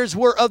the players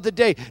were of the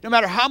day, no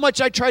matter how much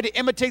I tried to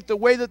imitate the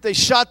way that they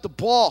shot the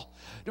ball,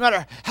 no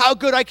matter how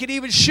good I could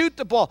even shoot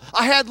the ball,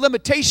 I had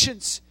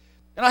limitations,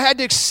 and I had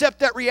to accept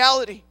that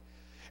reality.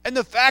 And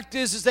the fact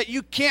is that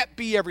you can't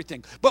be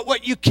everything. But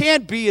what you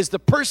can be is the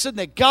person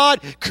that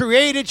God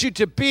created you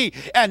to be.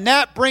 And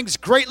that brings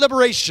great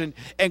liberation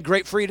and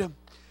great freedom.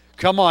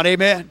 Come on,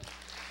 amen.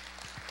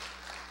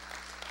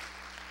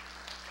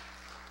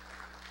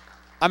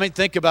 I mean,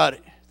 think about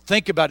it.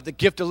 Think about it, the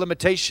gift of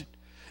limitation.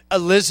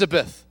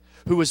 Elizabeth,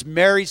 who was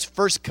Mary's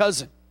first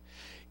cousin,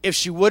 if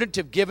she wouldn't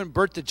have given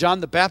birth to John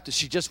the Baptist,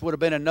 she just would have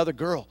been another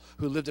girl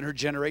who lived in her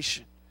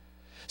generation.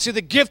 See,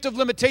 the gift of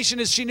limitation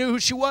is she knew who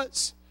she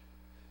was.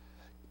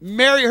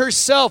 Mary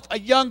herself, a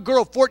young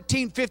girl,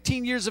 14,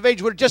 15 years of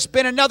age, would have just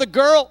been another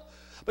girl.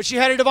 but she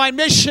had a divine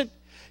mission.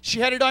 She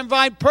had a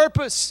divine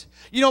purpose.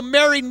 You know,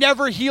 Mary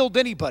never healed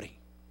anybody.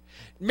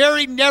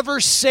 Mary never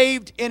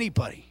saved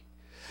anybody.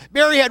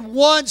 Mary had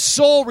one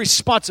sole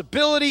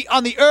responsibility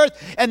on the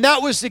earth, and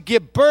that was to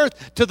give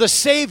birth to the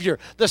Savior,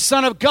 the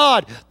Son of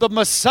God, the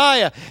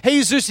Messiah,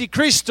 Jesus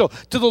Cristo,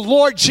 to the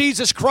Lord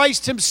Jesus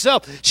Christ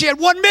himself. She had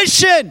one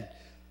mission,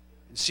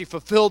 and she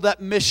fulfilled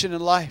that mission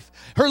in life.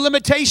 Her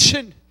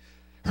limitation.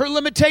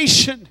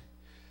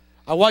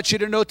 I want you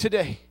to know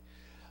today,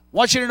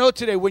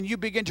 when you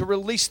begin to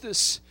release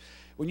this,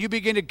 when you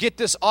begin to get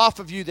this off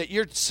of you, that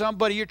you're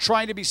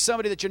trying to be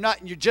somebody that you're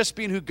not, and you're just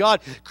being who God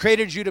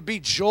created you to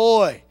be.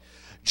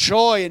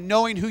 Joy in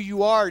knowing who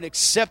you are and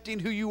accepting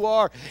who you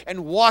are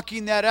and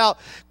walking that out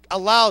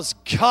allows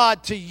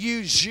God to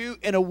use you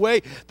in a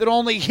way that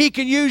only He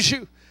can use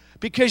you,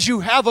 because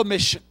you have a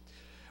mission.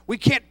 We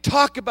can't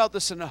talk about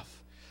this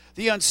enough.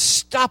 The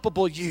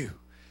unstoppable you.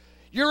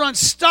 You're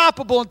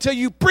unstoppable until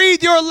you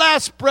breathe your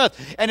last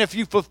breath. And if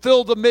you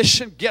fulfill the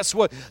mission, guess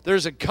what?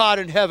 There's a God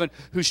in heaven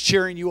who's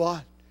cheering you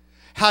on.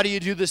 How do you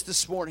do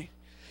this morning?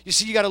 You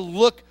see, you got to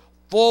look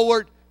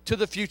forward to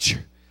the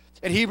future.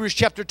 In Hebrews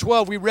chapter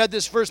 12, we read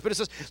this verse, but it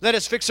says, let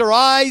us fix our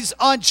eyes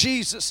on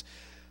Jesus,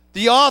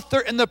 the author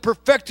and the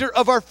perfecter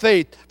of our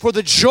faith. For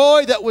the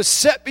joy that was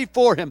set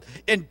before him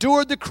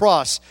endured the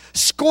cross,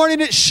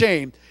 scorning its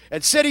shame,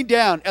 and sitting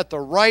down at the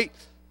right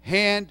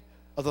hand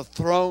of the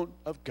throne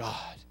of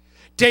God.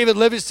 David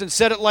Livingstone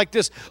said it like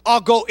this: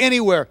 I'll go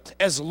anywhere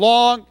as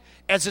long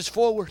as it's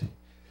forward.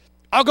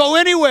 I'll go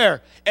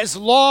anywhere as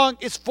long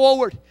as it's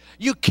forward.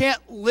 You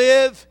can't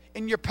live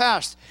in your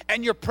past,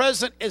 and your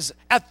present is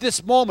at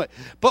this moment.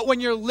 But when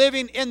you're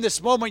living in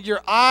this moment,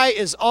 your eye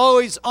is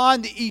always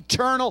on the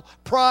eternal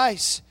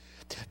prize.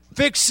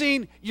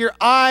 Fixing your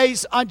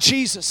eyes on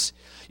Jesus.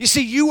 You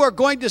see, you are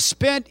going to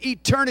spend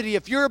eternity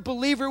if you're a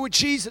believer with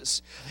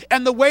Jesus.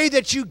 And the way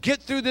that you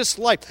get through this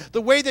life,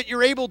 the way that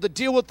you're able to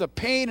deal with the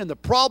pain and the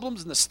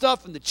problems and the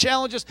stuff and the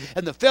challenges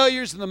and the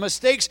failures and the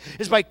mistakes,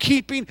 is by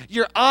keeping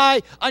your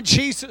eye on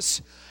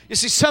Jesus. You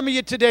see, some of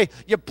you today,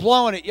 you're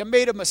blowing it. You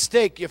made a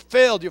mistake. You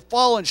failed. You've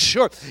fallen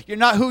short. You're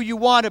not who you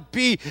want to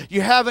be. You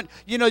haven't,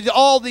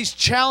 all these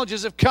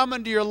challenges have come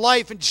into your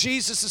life, and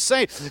Jesus is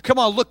saying, come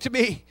on, look to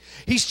me.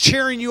 He's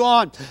cheering you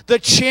on. The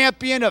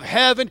champion of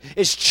heaven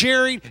is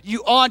cheering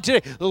you on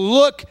today.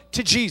 Look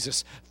to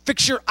Jesus.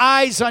 Fix your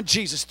eyes on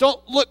Jesus.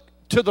 Don't look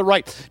to the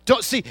right.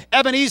 Don't see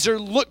Ebenezer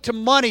look to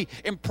money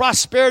and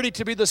prosperity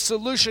to be the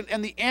solution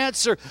and the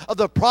answer of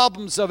the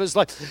problems of his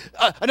life.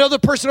 Another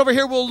person over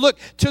here will look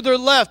to their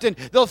left, and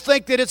they'll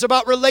think that it's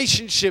about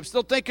relationships.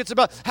 They'll think it's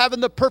about having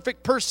the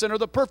perfect person or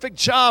the perfect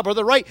job or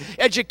the right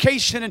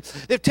education, and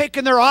they've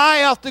taken their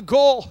eye off the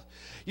goal.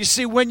 You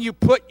see, when you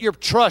put your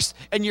trust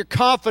and your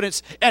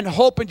confidence and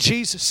hope in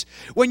Jesus,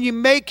 when you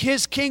make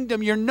His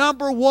kingdom your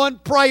number one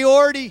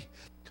priority,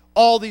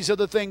 all these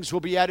other things will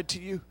be added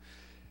to you.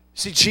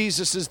 See,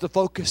 Jesus is the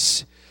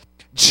focus.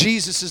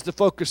 Jesus is the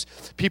focus.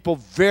 People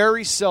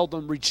very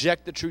seldom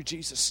reject the true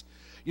Jesus.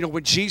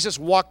 When Jesus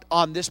walked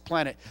on this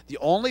planet, the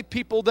only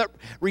people that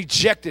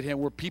rejected Him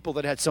were people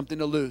that had something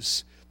to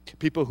lose.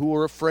 People who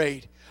were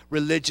afraid.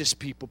 Religious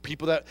people.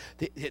 People that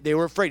they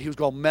were afraid He was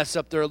going to mess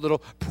up their little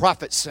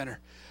profit center.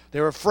 They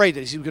were afraid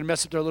that He was going to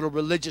mess up their little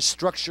religious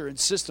structure and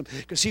system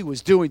because He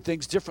was doing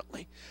things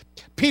differently.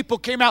 People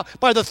came out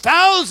by the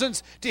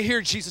thousands to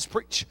hear Jesus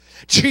preach.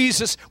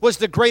 Jesus was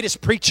the greatest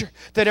preacher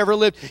that ever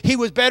lived. He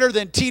was better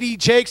than T.D.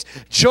 Jakes,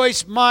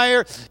 Joyce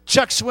Meyer,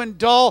 Chuck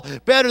Swindoll,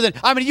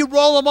 you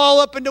roll them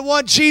all up into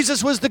one.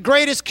 Jesus was the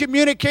greatest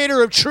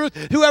communicator of truth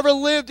who ever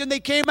lived, and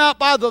they came out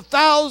by the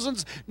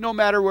thousands no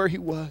matter where He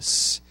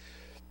was.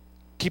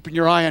 Keeping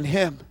your eye on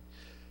Him.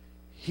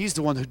 He's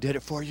the one who did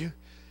it for you.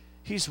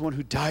 He's the one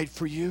who died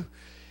for you.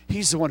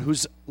 He's the one who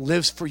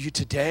lives for you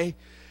today.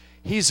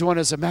 He's the one,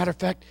 as a matter of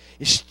fact,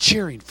 is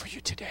cheering for you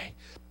today.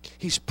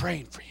 He's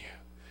praying for you.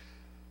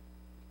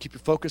 Keep your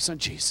focus on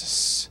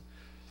Jesus.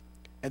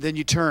 And then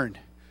you turn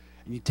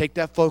and you take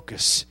that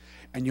focus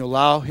and you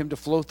allow Him to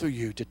flow through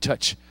you to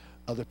touch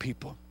other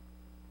people.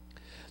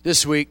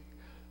 This week,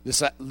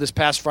 this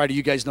past Friday,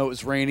 you guys know it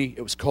was rainy,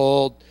 it was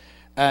cold,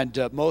 and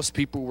most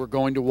people were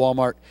going to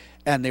Walmart,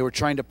 and they were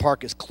trying to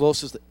park as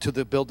close to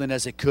the building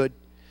as they could.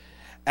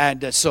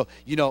 And so,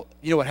 you know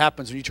what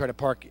happens when you try to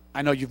park.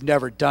 I know you've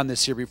never done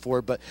this here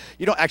before, but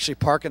you don't actually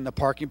park in the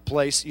parking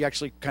place. You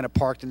actually kind of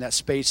parked in that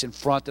space in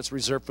front that's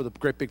reserved for the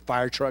great big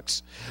fire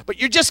trucks. But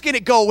you're just going to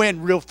go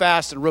in real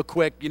fast and real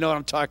quick. You know what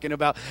I'm talking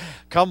about?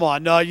 Come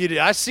on. No, you do.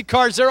 I see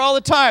cars there all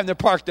the time. They're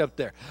parked up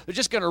there. They're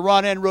just going to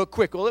run in real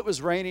quick. Well, it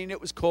was raining. It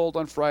was cold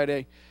on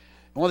Friday.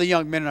 And one of the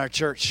young men in our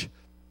church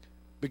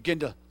began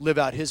to live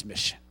out his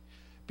mission,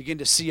 begin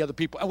to see other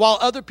people. And while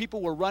other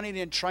people were running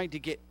in trying to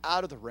get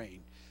out of the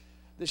rain,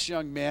 this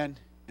young man,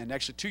 and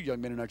actually two young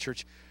men in our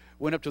church,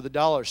 went up to the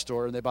dollar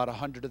store and they bought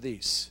 100 of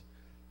these.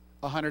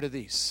 100 of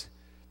these.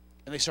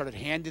 And they started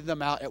handing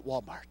them out at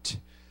Walmart.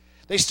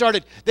 They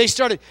started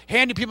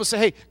handing people, say,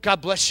 hey,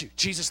 God bless you.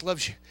 Jesus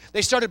loves you.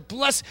 They started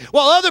blessing.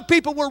 While other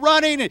people were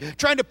running and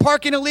trying to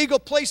park in illegal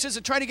places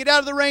and trying to get out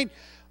of the rain,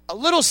 a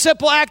little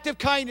simple act of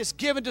kindness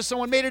given to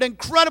someone made an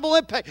incredible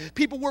impact.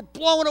 People were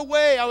blown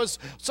away.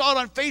 Saw it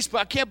on Facebook.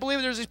 I can't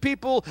believe there's these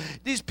people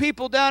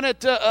down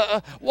at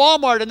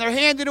Walmart, and they're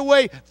handing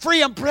away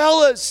free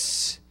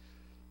umbrellas.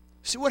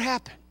 See what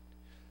happened?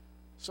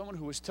 Someone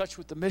who was touched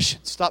with the mission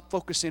stopped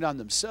focusing on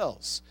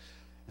themselves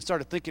and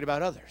started thinking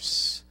about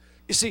others.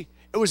 You see,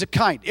 it was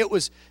it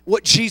was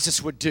what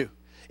Jesus would do.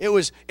 It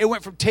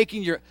went from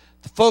taking the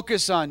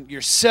focus on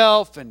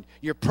yourself and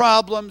your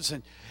problems,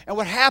 and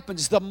what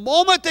happens the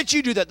moment that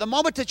you do that, the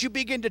moment that you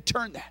begin to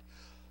turn that,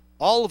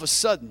 all of a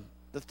sudden,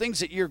 the things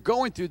that you're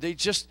going through, they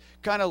just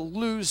kind of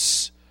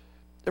lose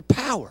their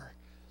power,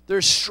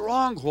 their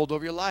stronghold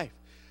over your life.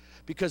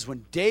 Because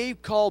when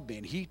Dave called me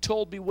and he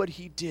told me what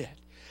he did,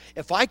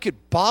 if I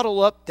could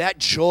bottle up that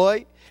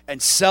joy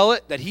and sell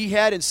it that he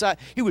had inside,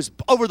 he was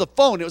over the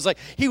phone. It was like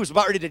he was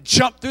about ready to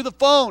jump through the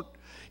phone.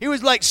 He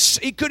was like,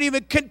 he couldn't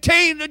even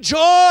contain the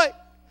joy.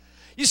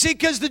 You see,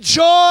 because the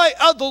joy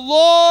of the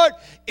Lord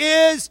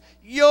is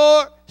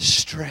your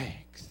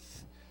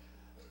strength.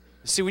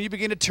 See, when you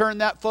begin to turn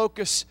that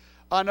focus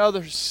on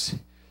others,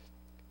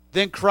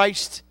 then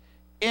Christ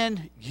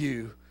in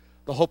you,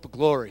 the hope of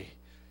glory,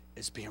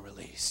 is being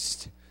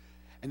released.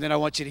 And then I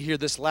want you to hear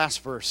this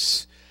last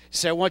verse.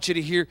 See, I want you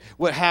to hear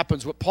what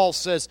happens, what Paul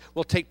says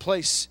will take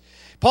place.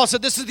 Paul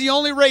said this is the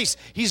only race.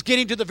 He's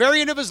getting to the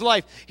very end of his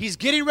life. He's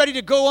getting ready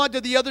to go on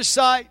to the other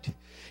side.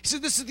 He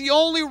said this is the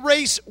only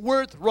race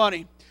worth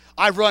running.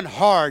 I've run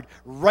hard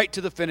right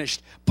to the finish,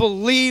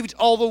 believed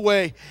all the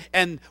way.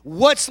 And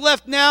what's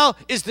left now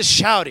is the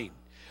shouting.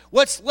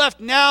 What's left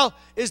now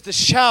is the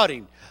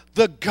shouting.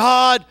 The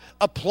God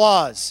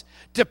applause.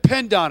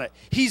 Depend on it.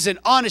 He's an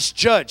honest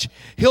judge.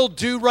 He'll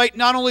do right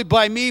not only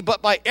by me,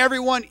 but by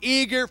everyone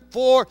eager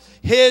for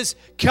his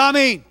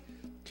coming.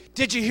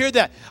 Did you hear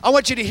that? I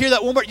want you to hear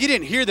that one more. You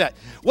didn't hear that.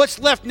 What's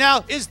left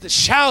now is the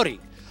shouting.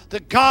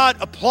 The God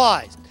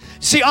applause.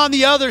 See, on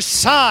the other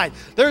side,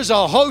 there's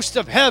a host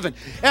of heaven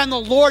and the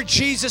Lord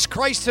Jesus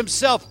Christ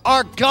himself,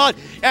 our God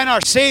and our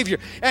Savior.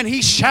 And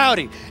he's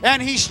shouting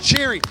and he's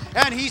cheering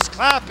and he's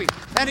clapping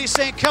and he's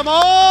saying, come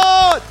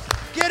on,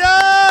 get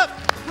up,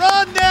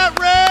 run that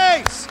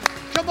race.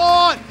 Come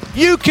on,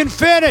 you can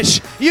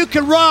finish. You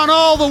can run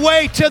all the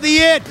way to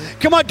the end.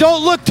 Come on,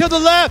 don't look to the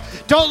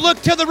left. Don't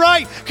look to the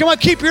right. Come on,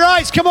 keep your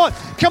eyes. Come on,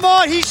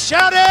 he's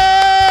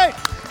shouting.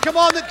 Come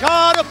on, the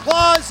God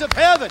applause of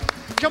heaven.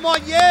 Come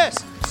on, yes.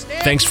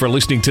 Thanks for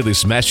listening to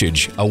this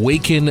message,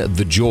 Awaken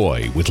the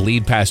Joy, with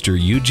lead pastor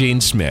Eugene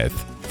Smith.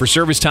 For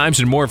service times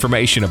and more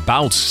information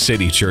about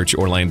City Church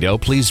Orlando,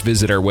 please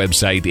visit our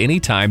website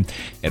anytime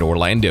at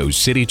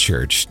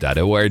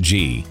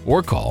orlandocitychurch.org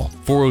or call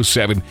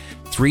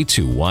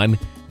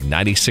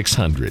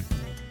 407-321-9600.